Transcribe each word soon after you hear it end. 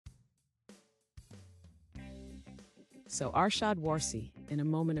So Arshad Warsi, in a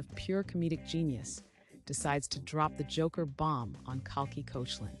moment of pure comedic genius, decides to drop the Joker bomb on Kalki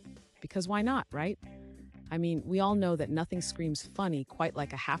Koechlin. Because why not, right? I mean, we all know that nothing screams funny quite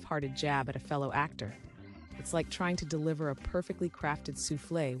like a half-hearted jab at a fellow actor. It's like trying to deliver a perfectly crafted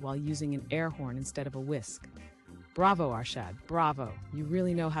souffle while using an air horn instead of a whisk. Bravo, Arshad, bravo. You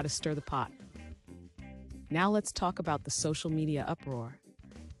really know how to stir the pot. Now let's talk about the social media uproar.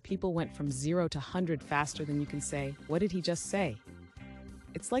 People went from 0 to 100 faster than you can say, "What did he just say?"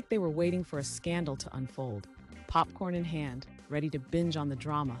 It's like they were waiting for a scandal to unfold, popcorn in hand, ready to binge on the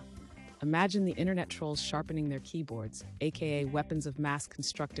drama. Imagine the internet trolls sharpening their keyboards, aka weapons of mass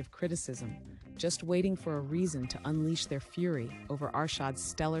constructive criticism, just waiting for a reason to unleash their fury over Arshad's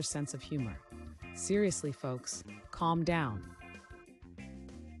stellar sense of humor. Seriously, folks, calm down.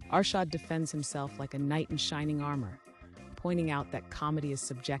 Arshad defends himself like a knight in shining armor, pointing out that comedy is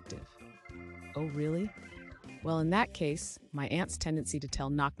subjective. Oh, really? Well, in that case, my aunt's tendency to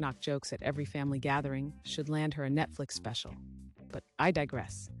tell knock-knock jokes at every family gathering should land her a Netflix special. But I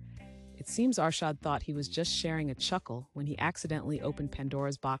digress. It seems Arshad thought he was just sharing a chuckle when he accidentally opened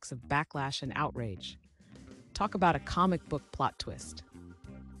Pandora's box of backlash and outrage. Talk about a comic book plot twist.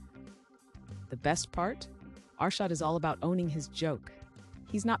 The best part? Arshad is all about owning his joke.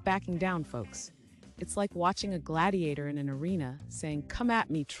 He's not backing down, folks. It's like watching a gladiator in an arena saying, "Come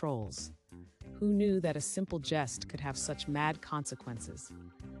at me, trolls." Who knew that a simple jest could have such mad consequences?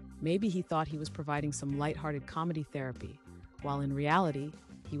 Maybe he thought he was providing some lighthearted comedy therapy, while in reality,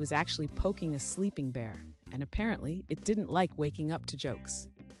 he was actually poking a sleeping bear, and apparently it didn't like waking up to jokes.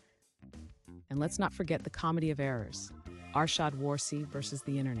 And let's not forget the comedy of errors. Arshad Warsi versus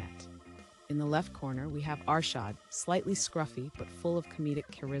the internet. In the left corner, we have Arshad, slightly scruffy but full of comedic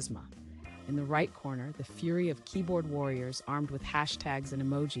charisma. In the right corner, the fury of keyboard warriors armed with hashtags and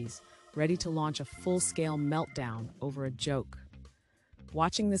emojis, ready to launch a full-scale meltdown over a joke.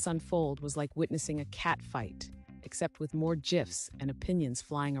 Watching this unfold was like witnessing a cat fight, except with more GIFs and opinions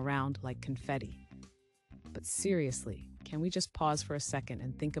flying around like confetti. But seriously, can we just pause for a second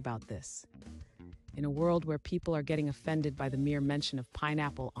and think about this? In a world where people are getting offended by the mere mention of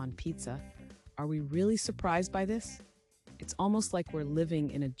pineapple on pizza, are we really surprised by this? It's almost like we're living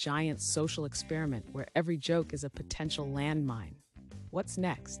in a giant social experiment where every joke is a potential landmine. What's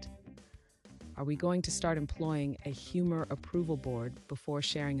next? Are we going to start employing a humor approval board before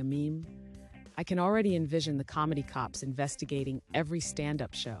sharing a meme? I can already envision the comedy cops investigating every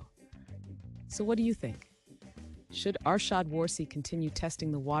stand-up show. So what do you think? Should Arshad Warsi continue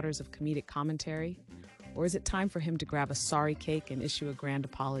testing the waters of comedic commentary? Or is it time for him to grab a sorry cake and issue a grand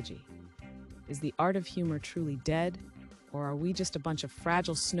apology? Is the art of humor truly dead? Or are we just a bunch of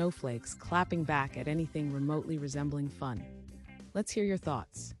fragile snowflakes clapping back at anything remotely resembling fun? Let's hear your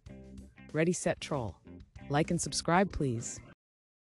thoughts. Ready, set, troll. Like and subscribe, please.